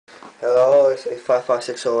Hello, it's a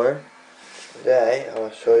 556 over. Today, I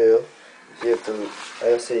want to show you the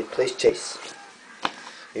LA City Police Chase.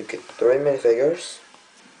 You get 3 minifigures.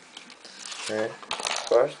 And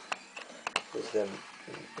first is the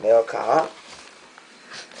male cop.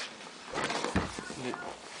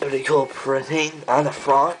 Really cool printing on the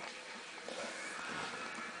front.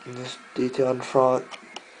 And this detail on the front.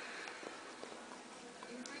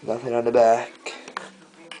 Nothing on the back.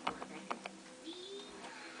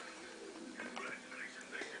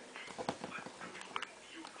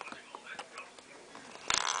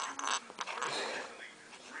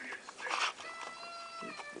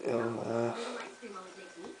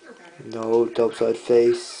 No double-sided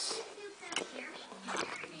face.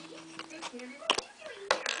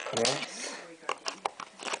 Yes.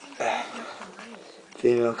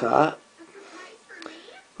 Female cop.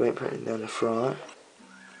 Great printing down the front.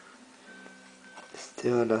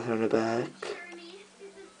 Still nothing on the back.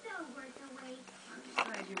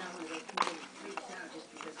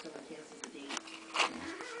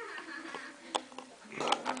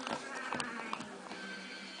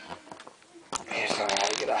 Here's how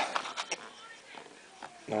I get a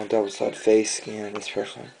no double-sided face scan of this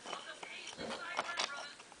person.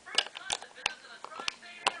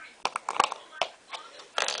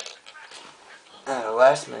 The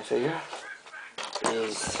last minifigure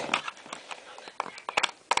is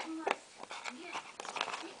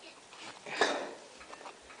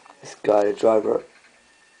this guy, the driver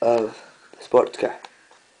of the sports car.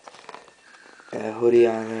 A hoodie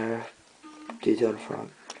on there, detail in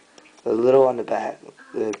front. A little on the back,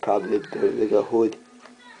 probably like a hood,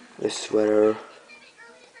 a sweater.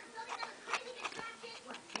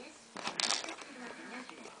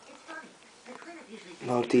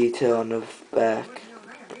 No detail on the back.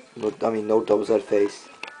 No, I mean, no double-sided face.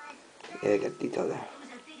 Yeah, I got detail there.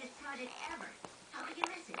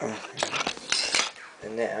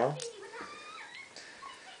 And now,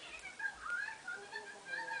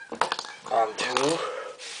 on to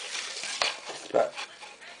but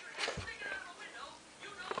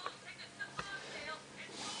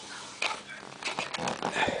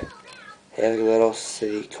here's a little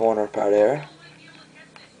city corner part there.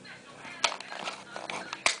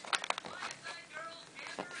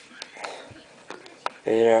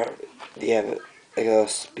 There, you have like a little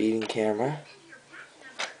speeding camera.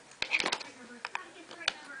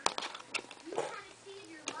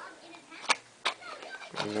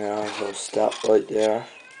 And there's a little stoplight there.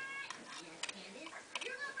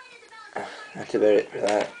 That's about it for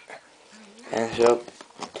that. And so,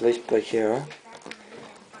 police bike here.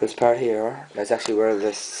 This part here, that's actually where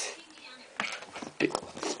this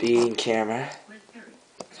speeding camera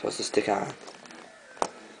is supposed to stick on.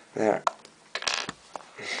 There.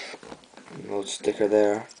 A little sticker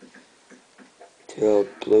there. Till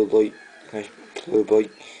blue light, nice blue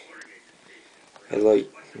bike. A light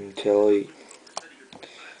and tail light.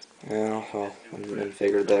 Yeah, so one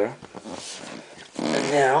figure there.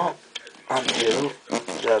 And now onto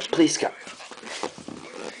the police car.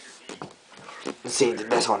 Let's see the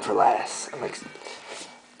best one for last. I'm like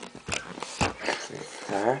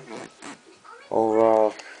there.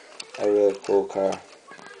 Overall, a really cool car.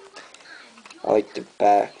 I like the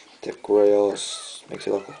back, the grills, makes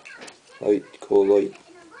it look light, cool light.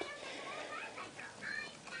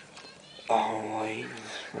 Oh, light,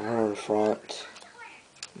 on the front,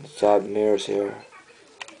 side mirrors here.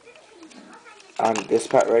 On this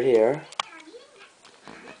part right here,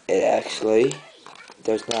 it actually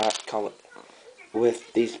does not come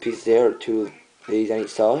with these pieces there, two these on each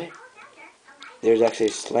side. There's actually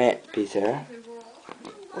a slant piece there.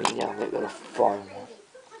 Wait, yeah, they've got a farm one.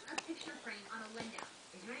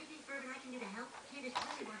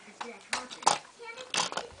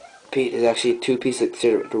 Pete is actually two pieces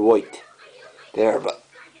that are white there, but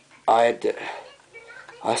I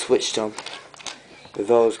switched them with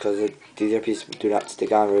those because these other pieces do not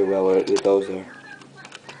stick on very well with those there.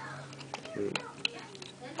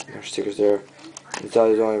 There's stickers there. Inside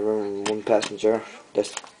there's only room for one passenger.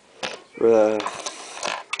 That's where the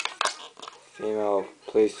female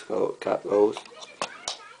police cop goes.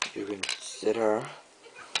 You can sit her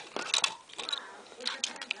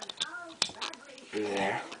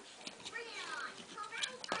there.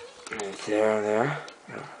 And it's there and there.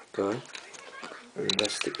 Oh, good. And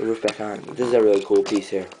let's stick the roof back on. This is a really cool piece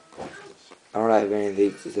here. I don't have any of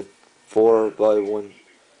these. It's a 4x1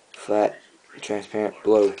 flat transparent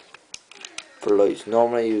blue for lights.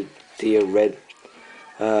 Normally you see a red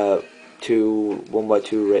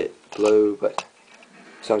 1x2 red blue, but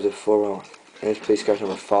sometimes it's 4x1. And this police car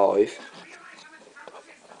number 5.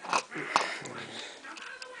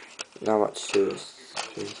 Not much to this.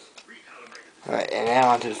 Alright, and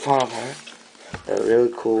now onto the final part. A really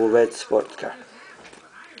cool red sports car.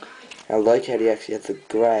 I like how he actually has the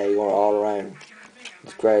grey going all around.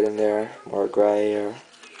 There's grey in there, more grey here,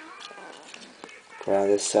 grey on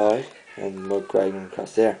this side, and more grey going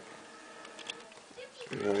across there.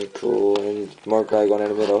 Very cool, and more grey going in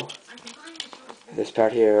the middle. This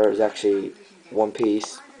part here is actually one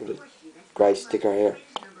piece with a grey sticker here.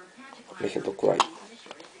 Make it look right.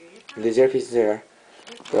 And these earpieces here,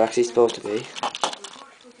 they're actually supposed to be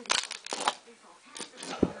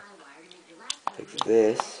like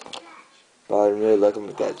this, but I didn't really like them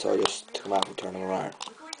like that, so I just took them out and turned them around.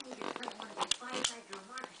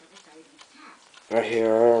 Right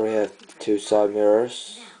here we have two side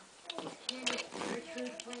mirrors.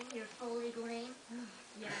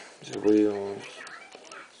 There's wheels.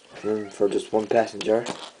 Room for just one passenger.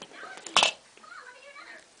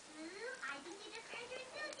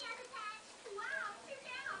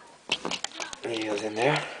 Wheels in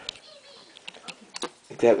there.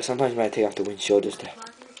 Like that, but sometimes you might take off the windshield just to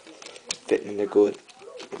fit in there good.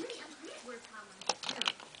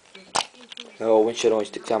 No, windshield only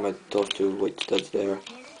sticks out with those two white studs there.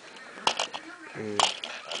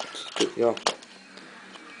 Just good to go.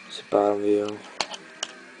 It's a bottom view.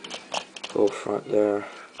 Full front there.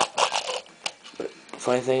 But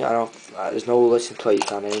funny thing, there's no license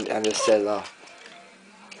plate on it, and it's set off.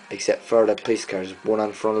 Except for the police car. There's one on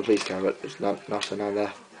the front of the police car, but there's nothing on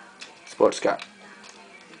the sports car.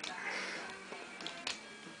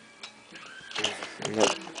 And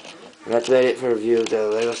that's about it for a review of the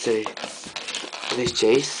Lego City Police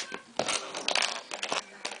Chase. I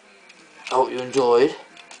hope you enjoyed.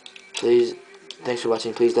 Thanks for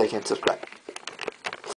watching. Please like and subscribe.